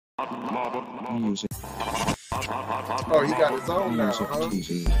Music. Oh, he got his own now, Music huh?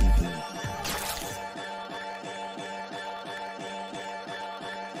 TV.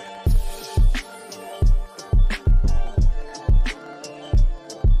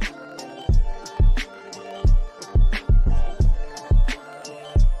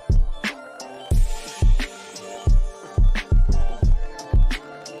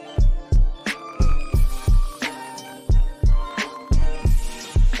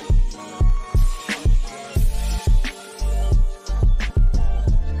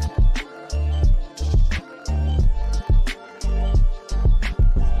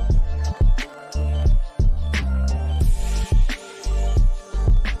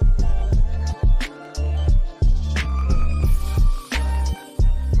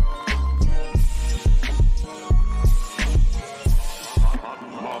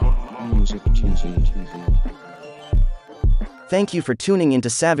 Music TV. Thank you for tuning into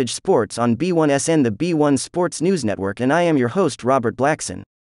Savage Sports on B1SN, the B1 Sports News Network, and I am your host, Robert Blackson.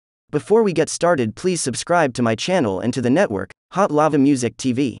 Before we get started, please subscribe to my channel and to the network, Hot Lava Music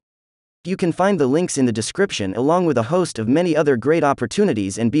TV. You can find the links in the description along with a host of many other great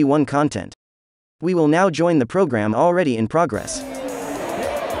opportunities and B1 content. We will now join the program already in progress.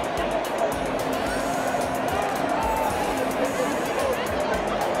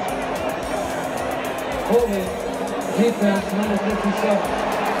 Holding defense, number 57.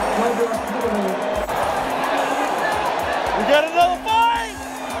 We got another fight!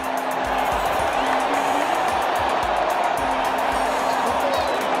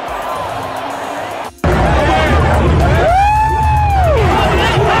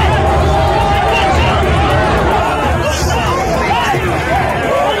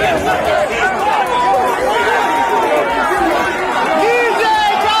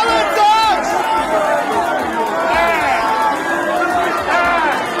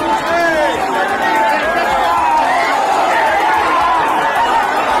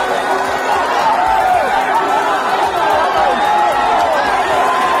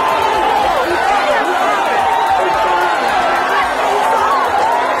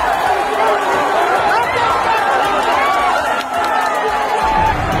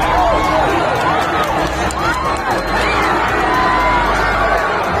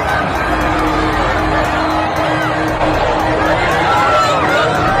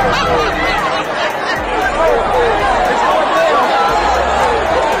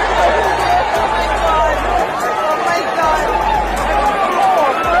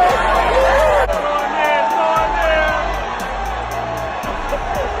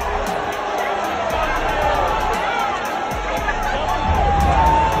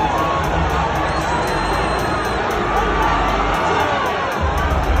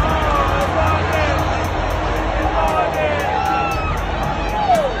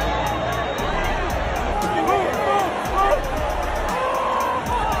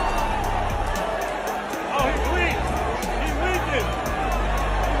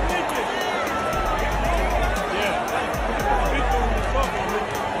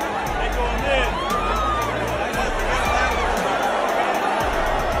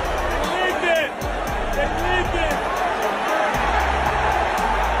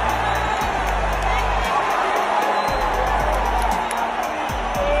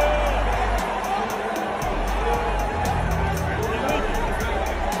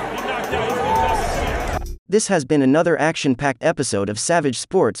 This has been another action-packed episode of Savage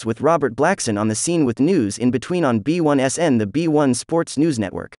Sports with Robert Blackson on the scene with news in between on B1SN, the B1 Sports News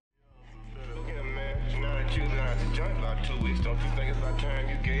Network. Look at him, man. Now that you got to joint about 2 weeks, don't you think it's about time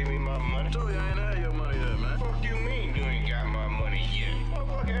you gave me my money? I told you I ain't had your money yet, man. What you mean you ain't got my money yet?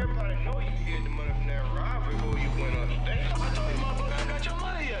 Motherfucker, everybody know you get the money from that robbery before you went upstate. I told you, motherfucker, I ain't got your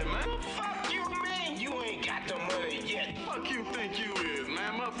money yet, man. Fuck you mean you ain't got the money yet? Fuck you think you is,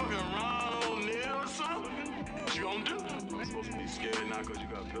 man? Motherfucking Ron O'Neal or something? What you gonna do? I'm supposed to be scared now because you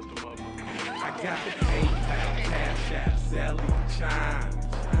got a pistol, motherfucker. I got the 8-pound cash out, selling chimes.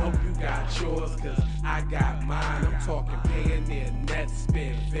 Hope you got yours, cause I got mine. I'm talking Payoneer, net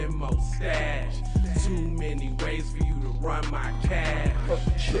spin, Venmo stash. Too many ways for you to run my cash.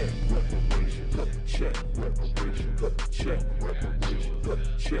 Check, reparation, check, reparation, check, reparation,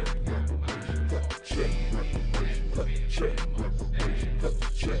 check, reparation, check, reparation, check, reparation,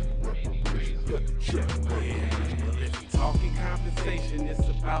 check, reparation, check. If you talking compensation, it's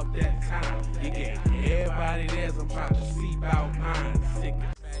about that time. You get everybody theirs, I'm about to see about mine. Sick of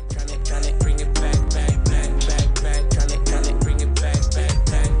Tryna bring it back, tryna bring it back, tryna bring it back.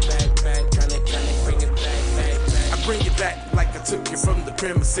 I bring it back like I took you from the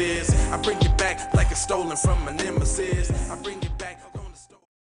premises. I bring it back like it's stolen from my nemesis. I bring it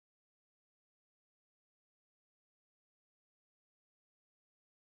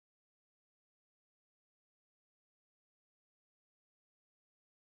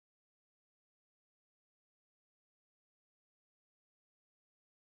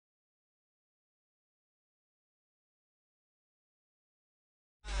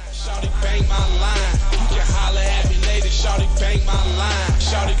bang my line. You can holler at me later, shawty bang my line.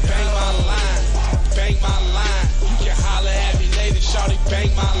 Shawty bang my line. Bang my line. You can holler at me later, shawty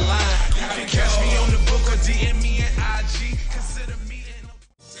bang my line. You can catch me on the book or DM me at IG. Consider me in.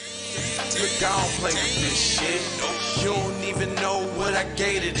 Look, I don't play with this shit. You don't even know what I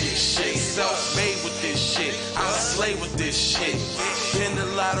gave to this shit. Self-made with this shit. I slay with this shit. Been a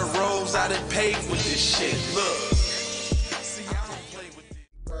lot of roads I done paved with this shit. Look. See, I don't play with this.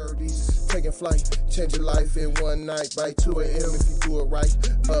 Birdies, taking flight, change your life in one night. By 2 a.m. if you do it right.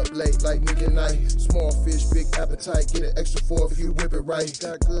 Up late like midnight. Small fish, big appetite. Get an extra 4 if you whip it right.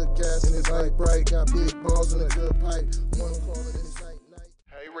 Got good gas in his light bright. Got big balls and a good pipe. One call in his night.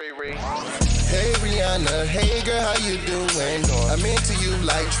 Hey, Riri. Hey Rihanna, hey girl, how you doing? I'm into you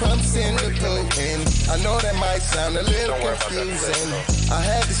like Trump's in the Putin. I know that might sound a little confusing. I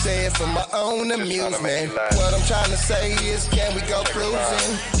had to say it for my own amusement. What I'm trying to say is, can we go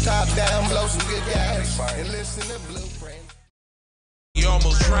cruising? Top down, blow some good gas, and listen to Blueprint. You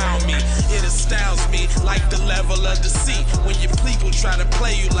almost drown me, it astounds me like the level of deceit. When your people try to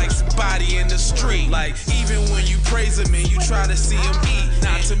play you like somebody in the street. Like, even when you praise him and you try to see him eat.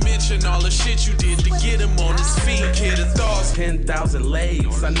 Not to mention all the shit you did to get him on his feet. Kid of thoughts, 10,000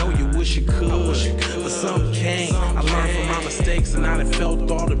 legs. I know you wish you could, but some can't. I learned from my mistakes and I done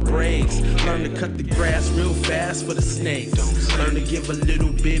felt all the breaks. Learn to cut the grass real fast for the snakes. Learn to give a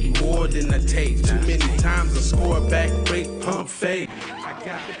little bit more than I take. Too many times I score back, break, pump, fake. I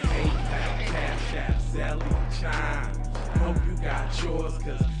got the PayPal, Cash App, Zelly, Chime. Hope you got yours,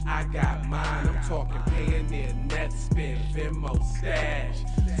 cause I got mine. I'm talking Payoneer, net spin, Venmo, stash.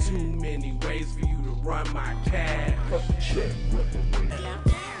 Too many ways for you to run my cash. Check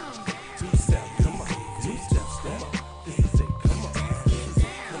reparation.